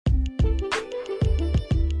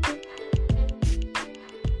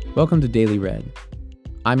Welcome to Daily Read.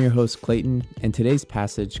 I'm your host Clayton, and today's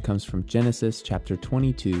passage comes from Genesis chapter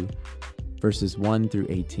 22, verses 1 through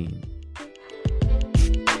 18.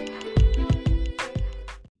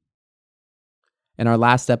 In our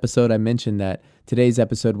last episode, I mentioned that today's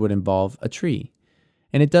episode would involve a tree,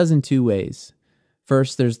 and it does in two ways.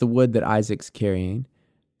 First, there's the wood that Isaac's carrying,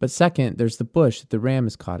 but second, there's the bush that the ram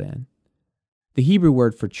is caught in. The Hebrew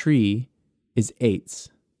word for tree is eitz.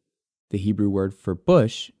 The Hebrew word for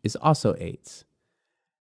bush is also eitz.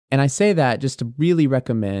 And I say that just to really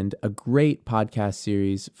recommend a great podcast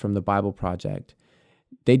series from the Bible Project.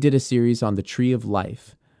 They did a series on the tree of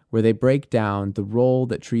life, where they break down the role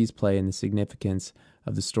that trees play in the significance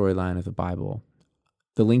of the storyline of the Bible.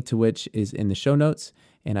 The link to which is in the show notes,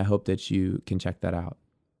 and I hope that you can check that out.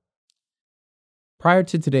 Prior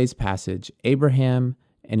to today's passage, Abraham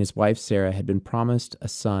and his wife Sarah had been promised a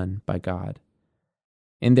son by God.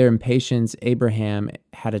 In their impatience, Abraham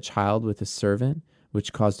had a child with a servant,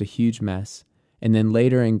 which caused a huge mess, and then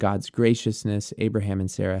later in God's graciousness, Abraham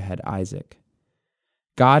and Sarah had Isaac.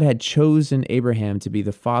 God had chosen Abraham to be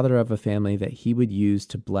the father of a family that he would use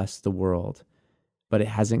to bless the world, but it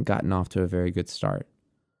hasn't gotten off to a very good start.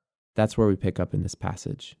 That's where we pick up in this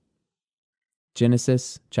passage.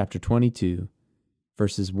 Genesis chapter 22,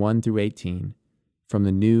 verses 1 through 18, from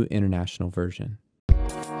the New International Version.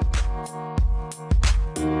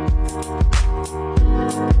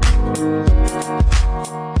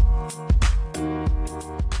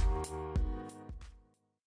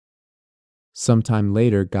 Sometime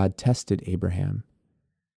later, God tested Abraham.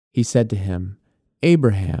 He said to him,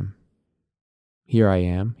 "Abraham." "Here I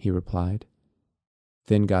am," he replied.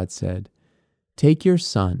 Then God said, "Take your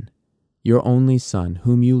son, your only son,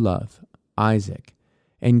 whom you love, Isaac,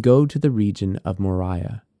 and go to the region of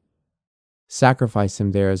Moriah. Sacrifice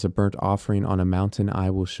him there as a burnt offering on a mountain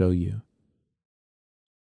I will show you."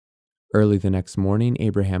 Early the next morning,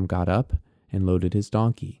 Abraham got up and loaded his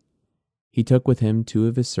donkey. He took with him 2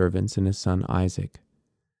 of his servants and his son Isaac.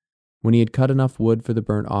 When he had cut enough wood for the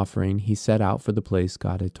burnt offering, he set out for the place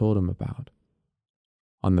God had told him about.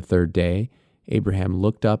 On the 3rd day, Abraham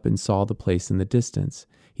looked up and saw the place in the distance.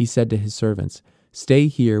 He said to his servants, "Stay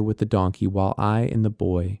here with the donkey while I and the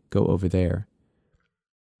boy go over there.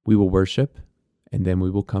 We will worship, and then we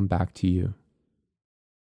will come back to you."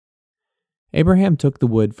 Abraham took the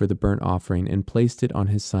wood for the burnt offering and placed it on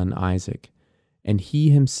his son Isaac, and he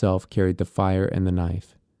himself carried the fire and the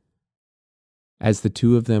knife. As the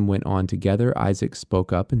 2 of them went on together, Isaac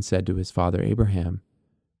spoke up and said to his father Abraham,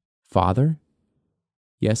 "Father?"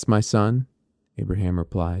 "Yes, my son," Abraham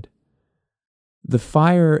replied. "The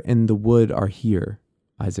fire and the wood are here,"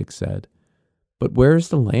 Isaac said, "but where is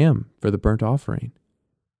the lamb for the burnt offering?"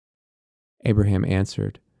 Abraham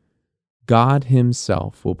answered, "God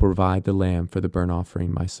himself will provide the lamb for the burnt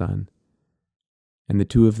offering, my son." And the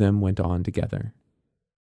 2 of them went on together.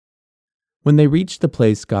 When they reached the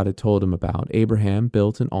place God had told him about, Abraham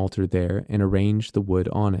built an altar there and arranged the wood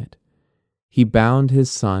on it. He bound his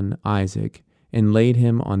son Isaac and laid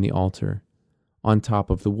him on the altar, on top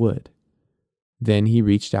of the wood. Then he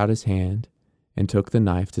reached out his hand and took the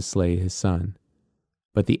knife to slay his son.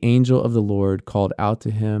 But the angel of the Lord called out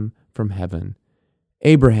to him from heaven,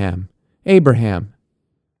 "Abraham, Abraham!"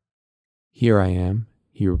 "Here I am,"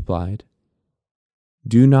 he replied.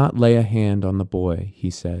 "Do not lay a hand on the boy," he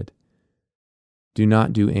said. "Do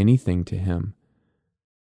not do anything to him.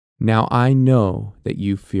 Now I know that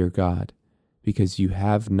you fear God, because you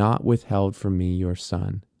have not withheld from me your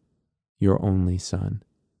son, your only son."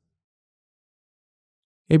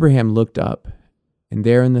 Abraham looked up, and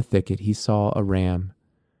there in the thicket he saw a ram,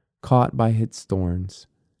 caught by its thorns.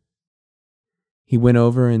 He went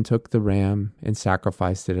over and took the ram and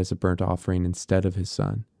sacrificed it as a burnt offering instead of his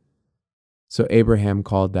son. So Abraham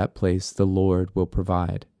called that place, "The Lord will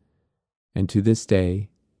provide." And to this day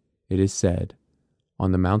it is said,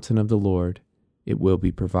 "On the mountain of the Lord it will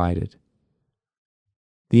be provided."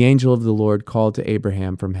 The angel of the Lord called to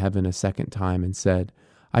Abraham from heaven a second time and said,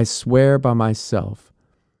 "I swear by myself,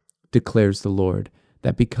 declares the Lord,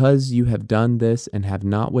 that because you have done this and have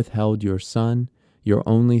not withheld your son, your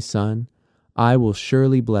only son, I will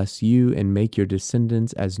surely bless you and make your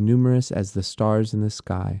descendants as numerous as the stars in the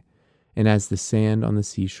sky and as the sand on the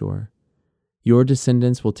seashore. Your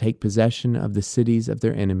descendants will take possession of the cities of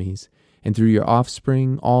their enemies, and through your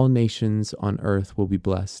offspring all nations on earth will be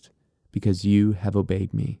blessed, because you have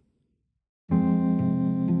obeyed me."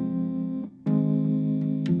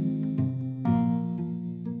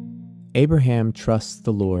 Abraham trusts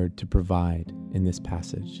the Lord to provide in this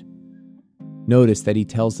passage. Notice that he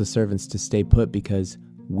tells the servants to stay put because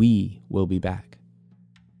we will be back.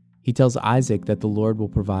 He tells Isaac that the Lord will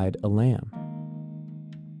provide a lamb.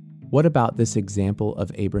 What about this example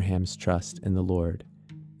of Abraham's trust in the Lord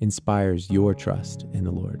inspires your trust in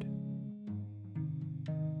the Lord?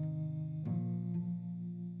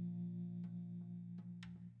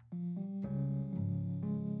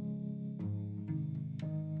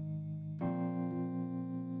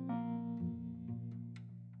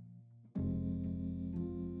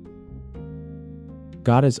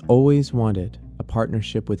 God has always wanted a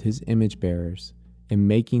partnership with his image bearers in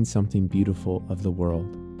making something beautiful of the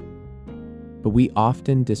world. But we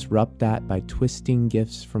often disrupt that by twisting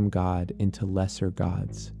gifts from God into lesser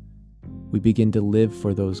gods. We begin to live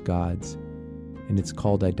for those gods, and it's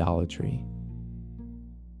called idolatry.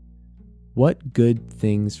 What good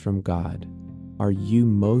things from God are you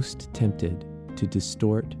most tempted to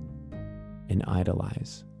distort and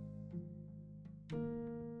idolize?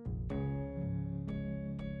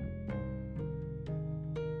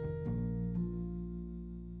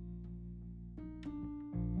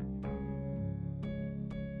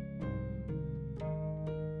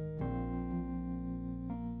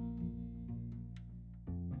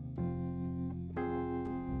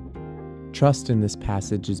 Trust in this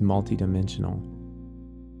passage is multidimensional.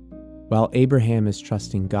 While Abraham is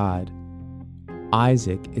trusting God,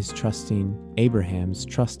 Isaac is trusting Abraham's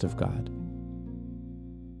trust of God.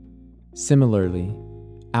 Similarly,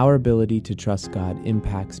 our ability to trust God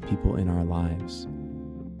impacts people in our lives.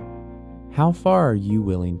 How far are you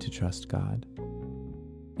willing to trust God?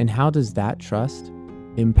 And how does that trust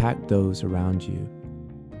impact those around you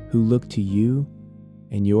who look to you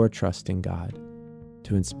and your trust in God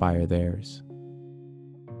to inspire theirs?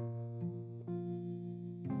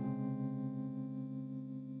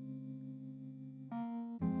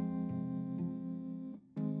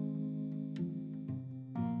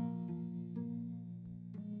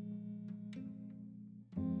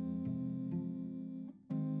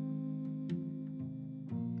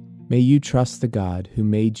 May you trust the God who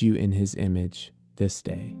made you in his image this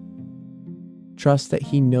day. Trust that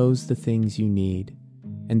he knows the things you need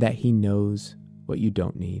and that he knows what you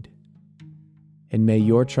don't need. And may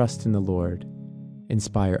your trust in the Lord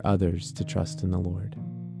inspire others to trust in the Lord.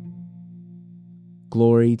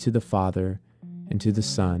 Glory to the Father, and to the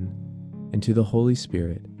Son, and to the Holy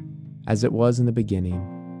Spirit, as it was in the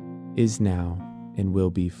beginning, is now, and will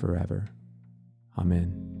be forever.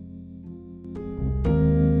 Amen.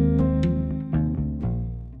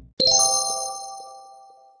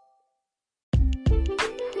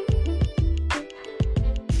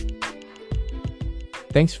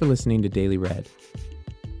 Thanks for listening to Daily Read.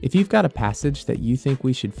 If you've got a passage that you think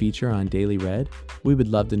we should feature on Daily Read, we would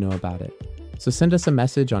love to know about it. So send us a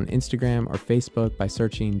message on Instagram or Facebook by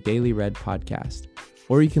searching Daily Read Podcast,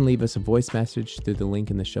 or you can leave us a voice message through the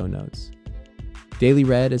link in the show notes. Daily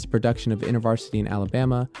Read is a production of InterVarsity in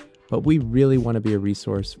Alabama, but we really want to be a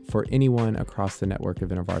resource for anyone across the network of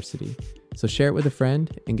InterVarsity. So share it with a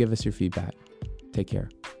friend and give us your feedback. Take care.